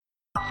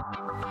Hey,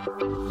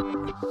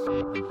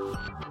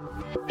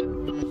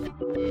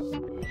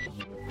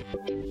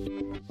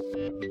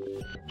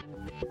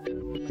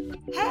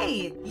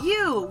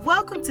 you!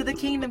 Welcome to the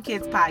Kingdom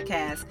Kids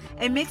Podcast,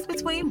 a mix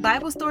between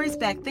Bible stories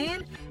back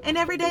then and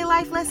everyday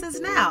life lessons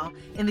now,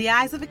 in the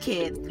eyes of a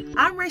kid.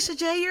 I'm Raisha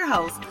J, your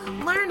host.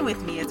 Learn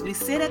with me as we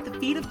sit at the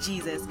feet of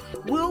Jesus.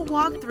 We'll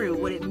walk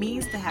through what it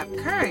means to have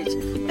courage,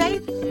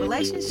 faith,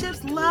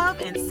 relationships,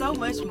 love, and so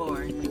much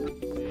more.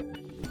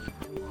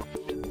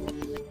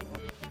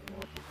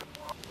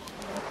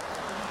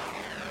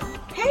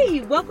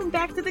 Hey, welcome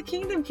back to the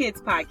Kingdom Kids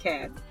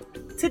Podcast.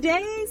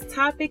 Today's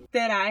topic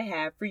that I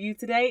have for you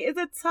today is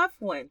a tough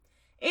one,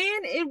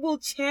 and it will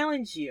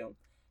challenge you.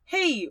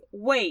 Hey,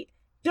 wait,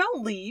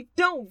 don't leave.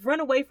 Don't run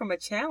away from a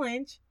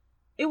challenge.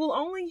 It will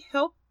only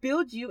help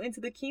build you into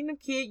the kingdom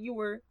kid you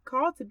were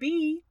called to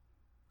be.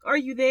 Are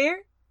you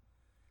there?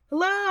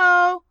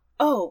 Hello?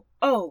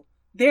 Oh,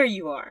 there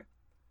you are.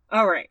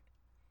 All right.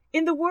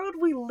 In the world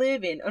we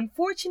live in,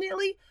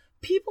 unfortunately,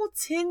 people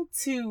tend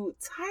to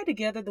tie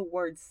together the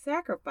word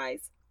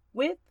sacrifice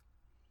with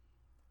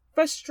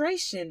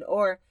frustration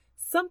or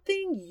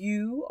something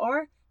you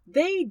or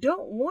they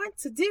don't want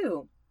to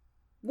do.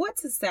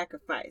 What's a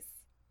sacrifice?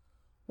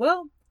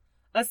 Well,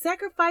 a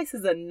sacrifice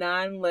is a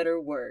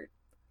 9-letter word.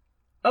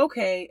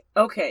 Okay,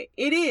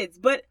 it is,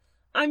 but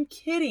I'm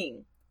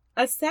kidding.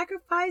 A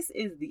sacrifice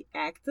is the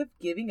act of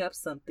giving up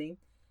something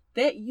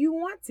that you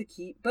want to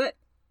keep, but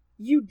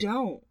you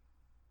don't.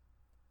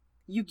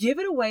 You give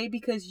it away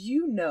because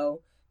you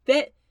know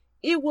that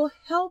it will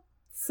help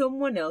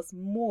someone else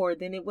more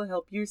than it will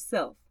help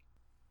yourself.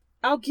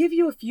 I'll give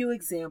you a few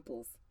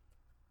examples.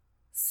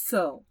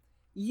 So,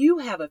 you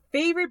have a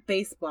favorite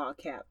baseball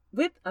cap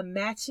with a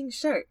matching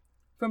shirt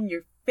from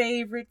your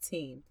favorite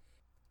team.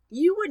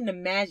 You wouldn't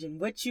imagine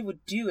what you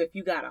would do if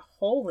you got a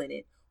hole in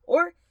it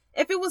or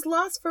if it was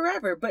lost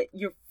forever, but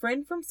your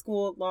friend from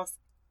school lost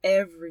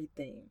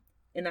everything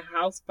in a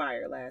house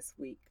fire last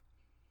week.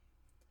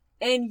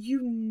 And you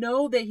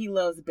know that he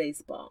loves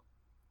baseball.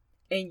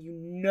 And you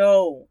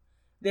know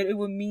that it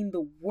would mean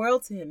the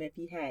world to him if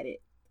he had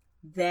it.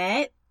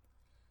 That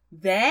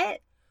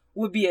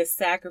would be a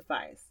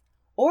sacrifice.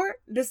 Or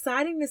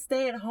deciding to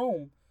stay at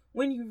home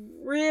when you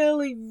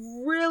really,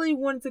 really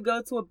wanted to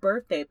go to a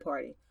birthday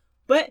party.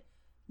 But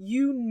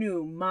you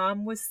knew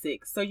mom was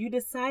sick, so you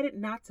decided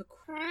not to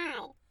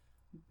cry,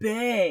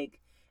 beg,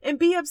 and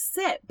be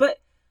upset,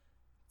 but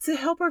to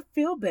help her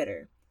feel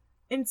better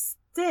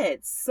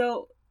instead.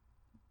 So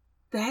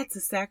that's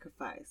a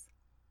sacrifice.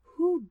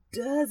 Who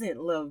doesn't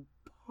love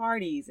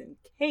parties and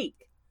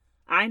cake?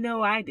 I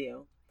know I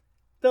do.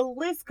 The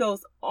list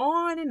goes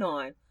on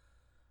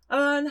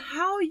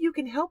how you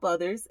can help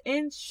others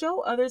and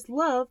show others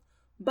love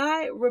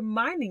by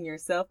reminding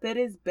yourself that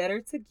it's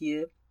better to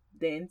give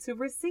than to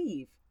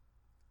receive.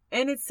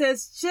 And it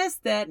says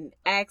just that in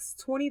Acts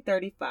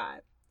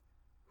 20:35.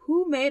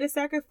 Who made a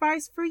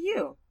sacrifice for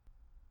you?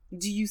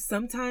 Do you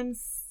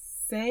sometimes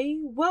say,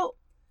 well,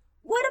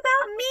 what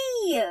about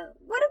me?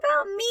 What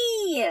about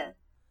me?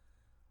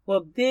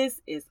 Well, this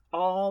is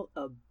all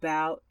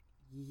about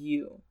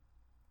you.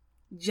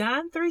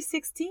 John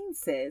 3:16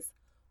 says,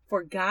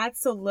 "For God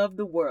so loved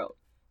the world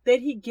that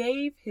he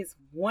gave his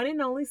one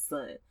and only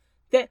Son,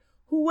 that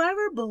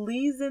whoever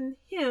believes in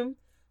him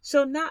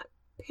shall not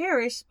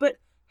perish but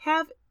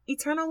have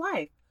eternal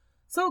life."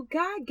 So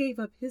God gave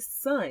up his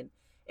Son,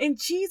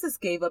 and Jesus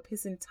gave up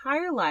his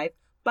entire life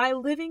by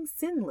living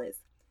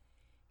sinless.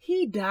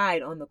 He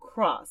died on the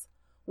cross,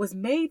 was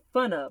made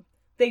fun of,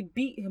 they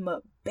beat him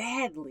up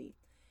badly,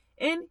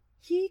 and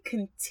he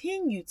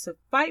continued to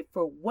fight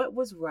for what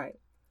was right.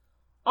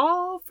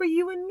 All for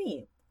you and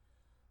me,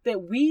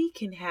 that we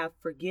can have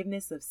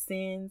forgiveness of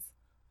sins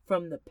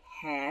from the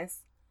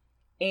past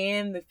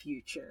and the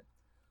future.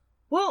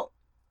 Well,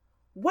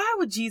 why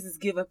would Jesus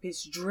give up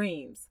his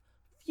dreams,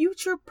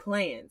 future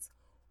plans,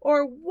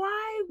 or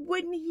why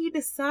wouldn't he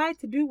decide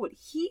to do what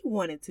he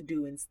wanted to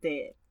do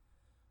instead?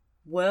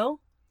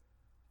 Well,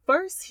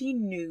 first he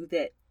knew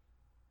that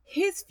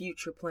his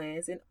future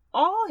plans and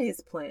all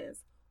his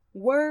plans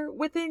were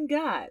within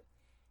God,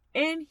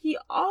 and he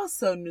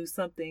also knew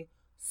something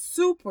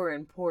super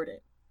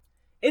important.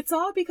 It's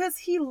all because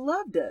he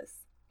loved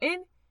us,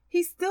 and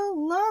he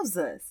still loves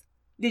us.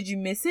 Did you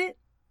miss it?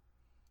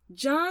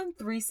 John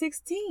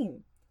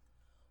 3:16.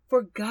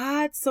 For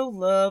God so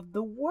loved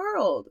the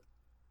world.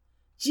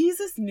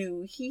 Jesus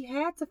knew he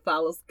had to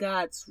follow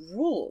God's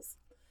rules,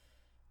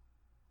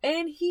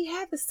 and he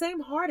had the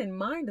same heart and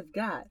mind of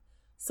God,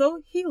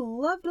 so he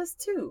loved us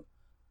too.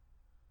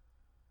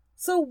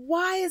 So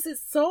why is it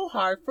so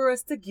hard for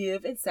us to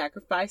give and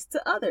sacrifice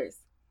to others?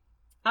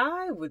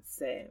 I would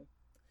say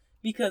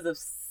because of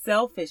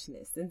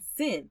selfishness and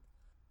sin.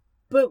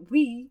 But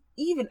we,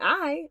 even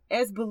I,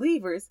 as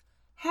believers,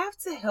 have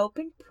to help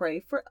and pray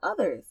for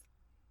others.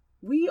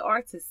 We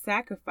are to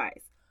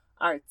sacrifice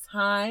our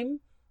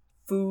time,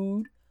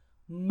 food,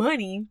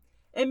 money,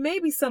 and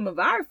maybe some of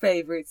our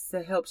favorites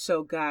to help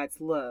show God's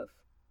love.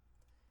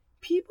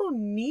 People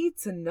need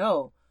to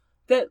know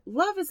that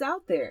love is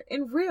out there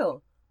and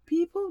real.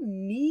 people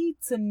need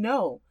to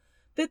know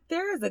that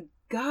there is a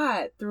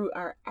God through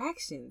our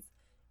actions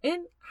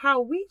and how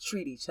we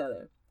treat each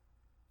other.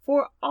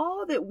 For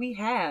all that we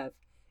have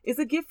is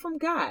a gift from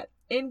God,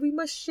 and we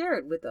must share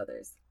it with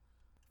others.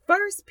 1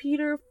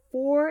 Peter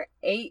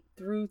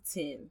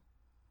 4:8-10.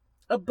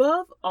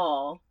 Above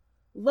all,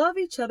 love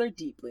each other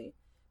deeply,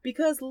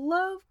 because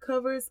love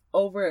covers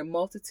over a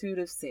multitude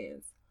of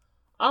sins.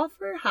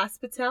 Offer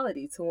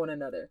hospitality to one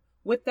another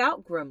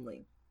without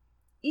grumbling.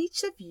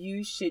 Each of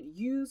you should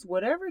use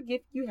whatever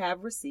gift you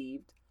have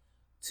received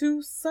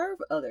to serve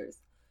others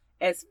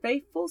as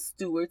faithful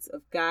stewards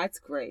of God's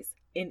grace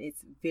in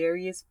its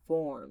various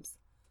forms.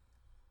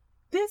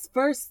 This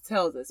verse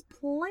tells us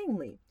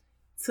plainly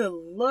to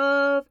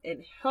love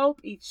and help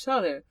each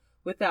other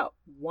without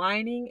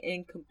whining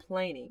and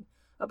complaining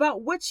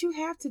about what you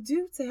have to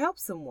do to help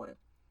someone.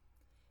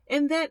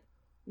 And that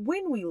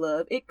when we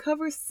love, it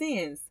covers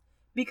sins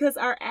because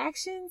our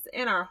actions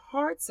and our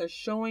hearts are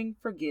showing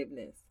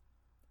forgiveness.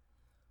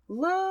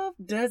 Love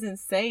doesn't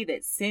say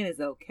that sin is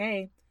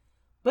okay,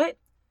 but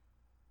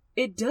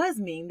it does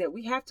mean that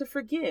we have to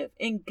forgive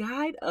and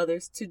guide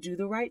others to do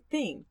the right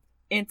thing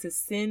and to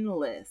sin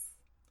less.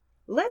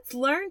 Let's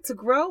learn to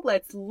grow.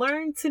 Let's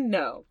learn to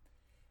know.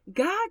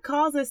 God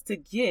calls us to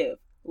give,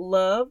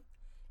 love,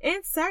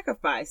 and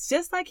sacrifice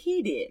just like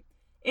He did.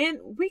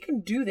 And we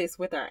can do this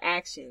with our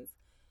actions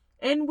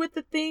and with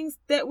the things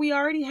that we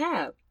already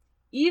have,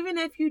 even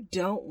if you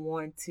don't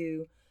want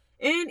to,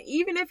 and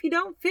even if you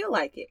don't feel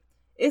like it.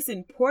 It's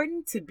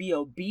important to be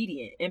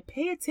obedient and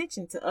pay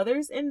attention to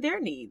others and their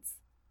needs.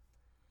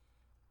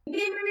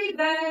 Memory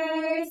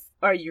verse.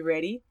 Are you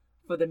ready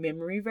for the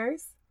memory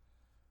verse?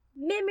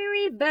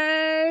 Memory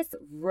verse.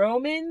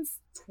 Romans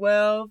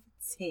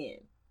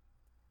 12:10.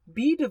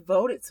 Be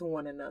devoted to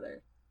one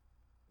another.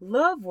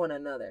 Love one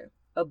another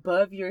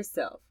above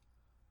yourself.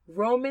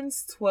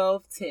 Romans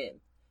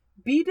 12:10.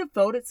 Be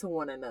devoted to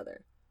one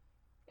another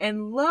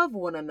and love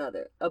one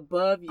another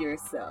above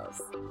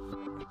yourselves.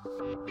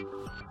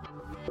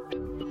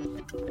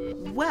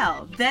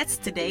 Well, that's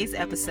today's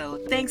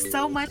episode. Thanks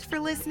so much for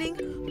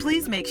listening.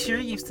 Please make sure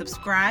you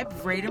subscribe,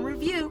 rate, and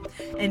review,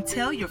 and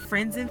tell your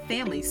friends and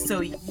family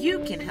so you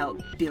can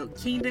help build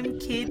Kingdom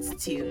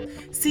Kids too.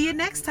 See you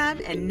next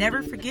time, and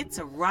never forget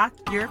to rock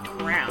your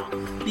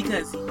crown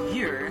because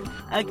you're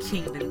a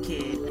Kingdom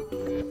Kid.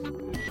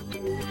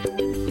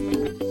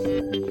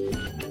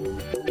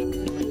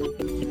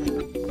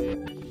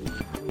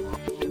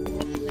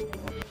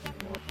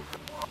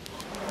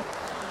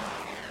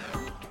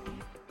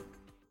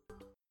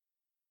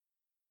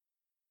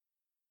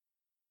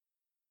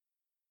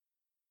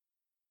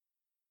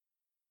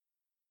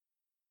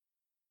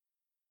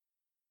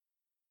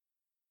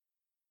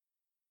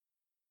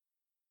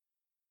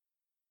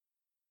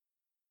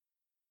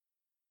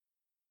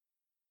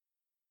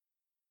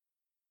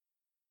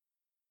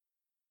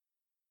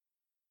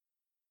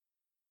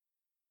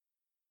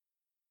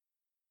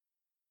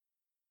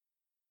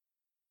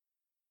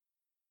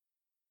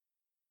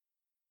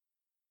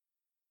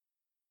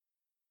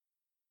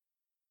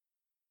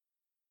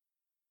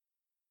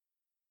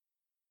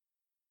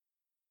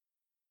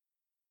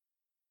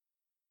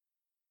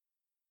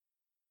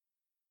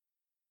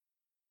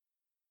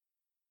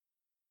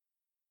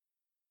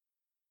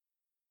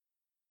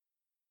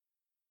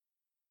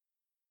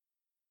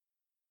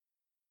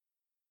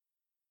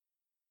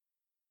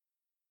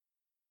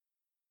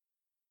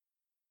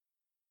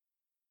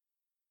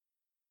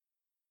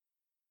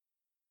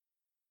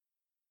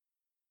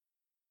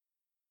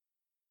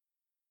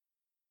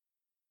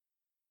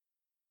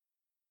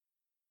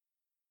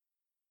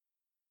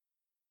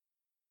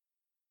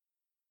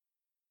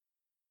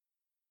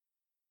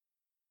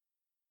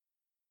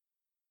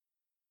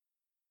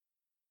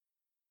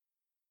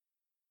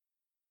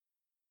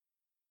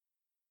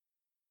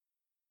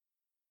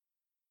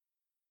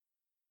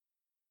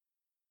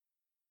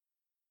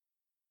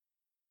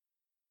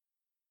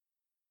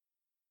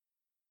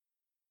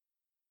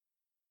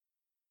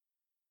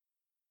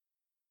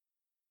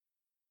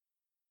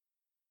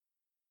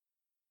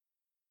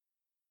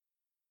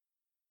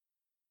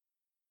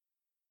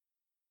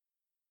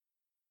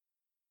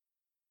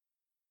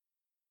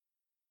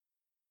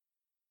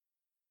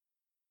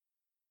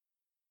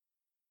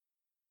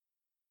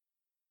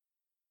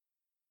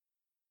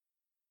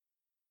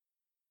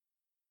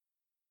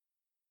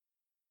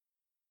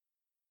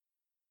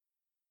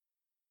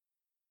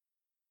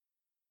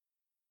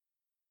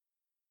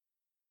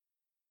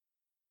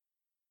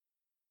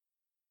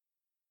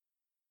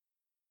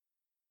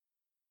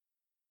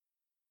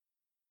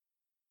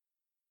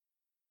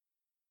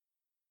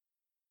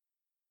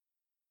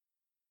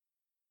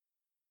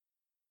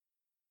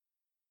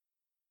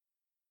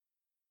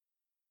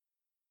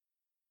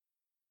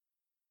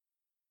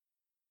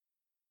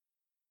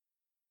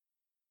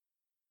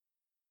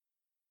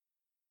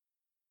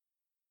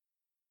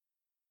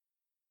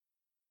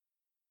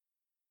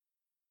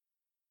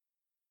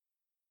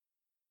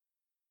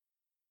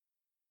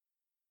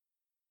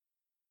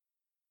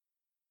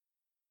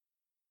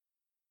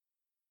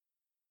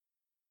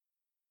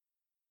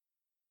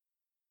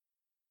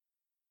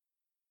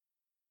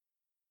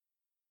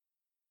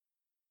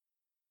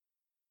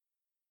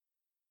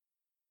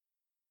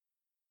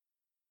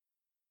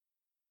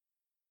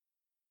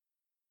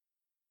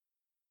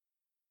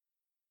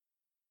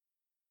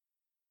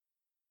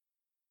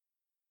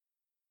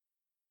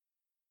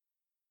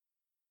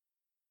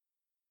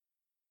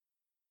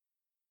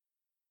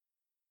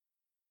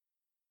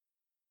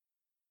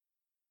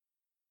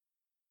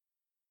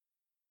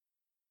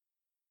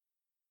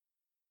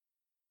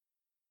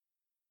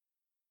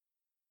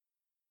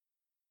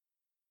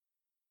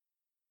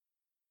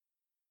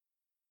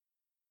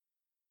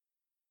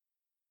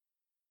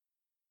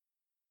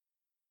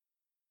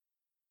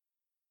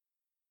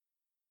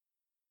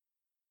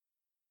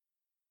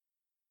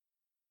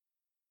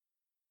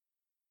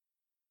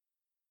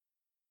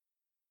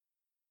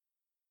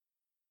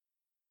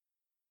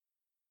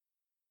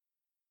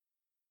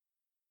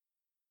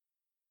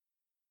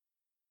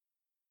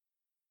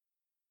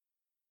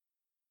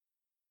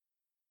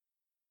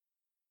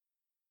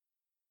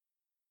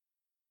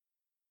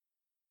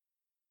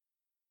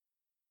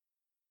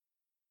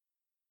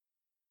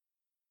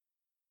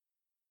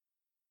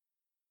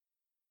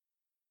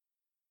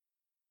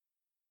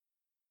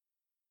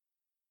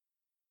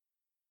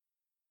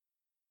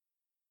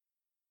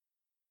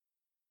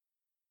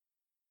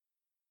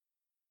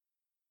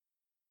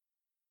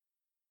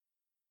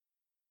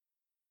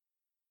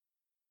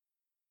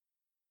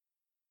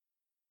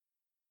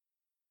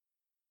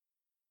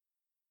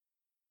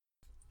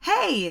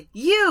 Hey,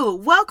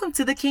 you! Welcome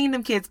to the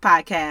Kingdom Kids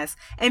Podcast,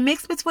 a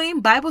mix between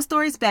Bible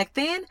stories back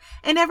then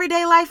and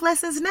everyday life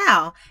lessons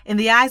now in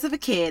the eyes of a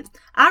kid.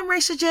 I'm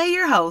Raisha J,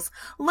 your host.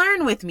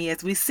 Learn with me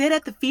as we sit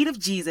at the feet of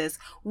Jesus.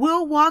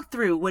 We'll walk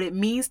through what it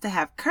means to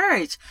have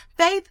courage,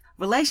 faith,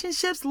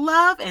 relationships,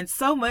 love, and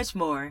so much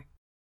more.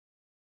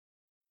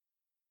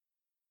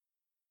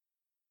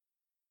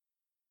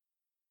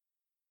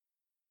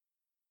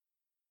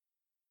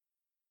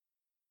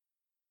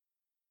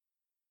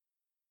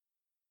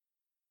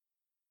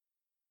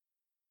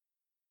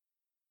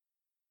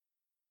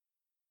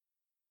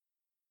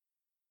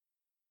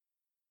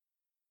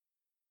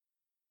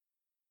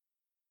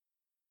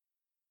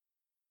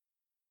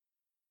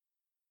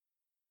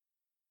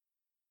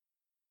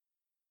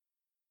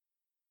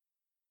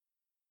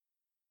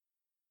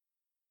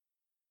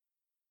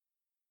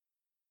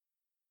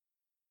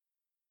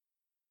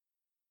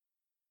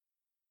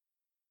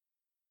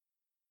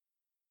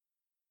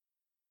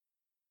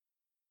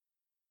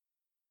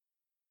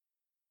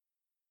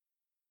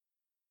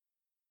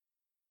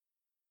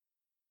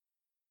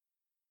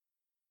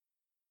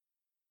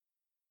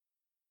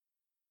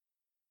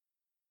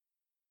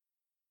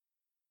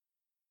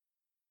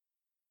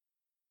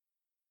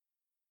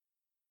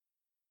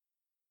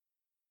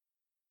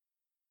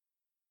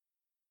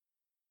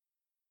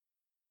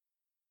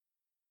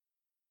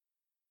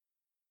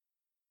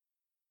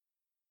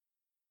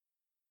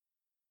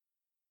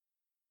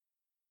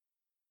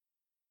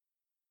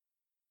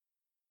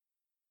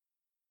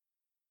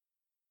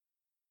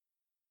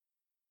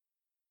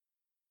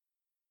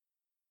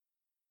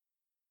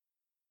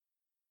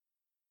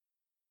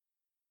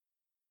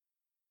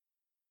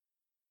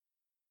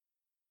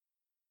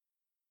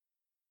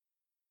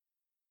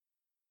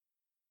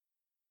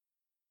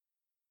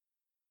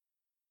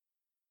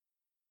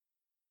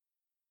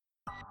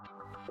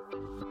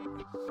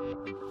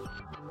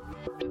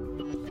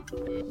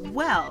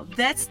 Well,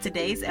 that's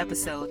today's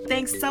episode.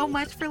 Thanks so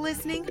much for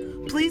listening.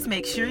 Please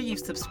make sure you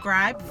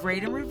subscribe,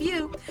 rate, and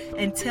review,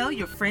 and tell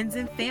your friends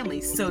and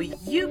family so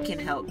you can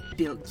help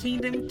build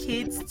Kingdom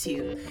Kids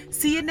too.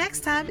 See you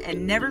next time,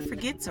 and never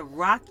forget to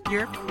rock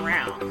your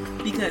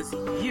crown because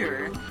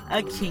you're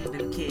a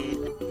Kingdom Kid.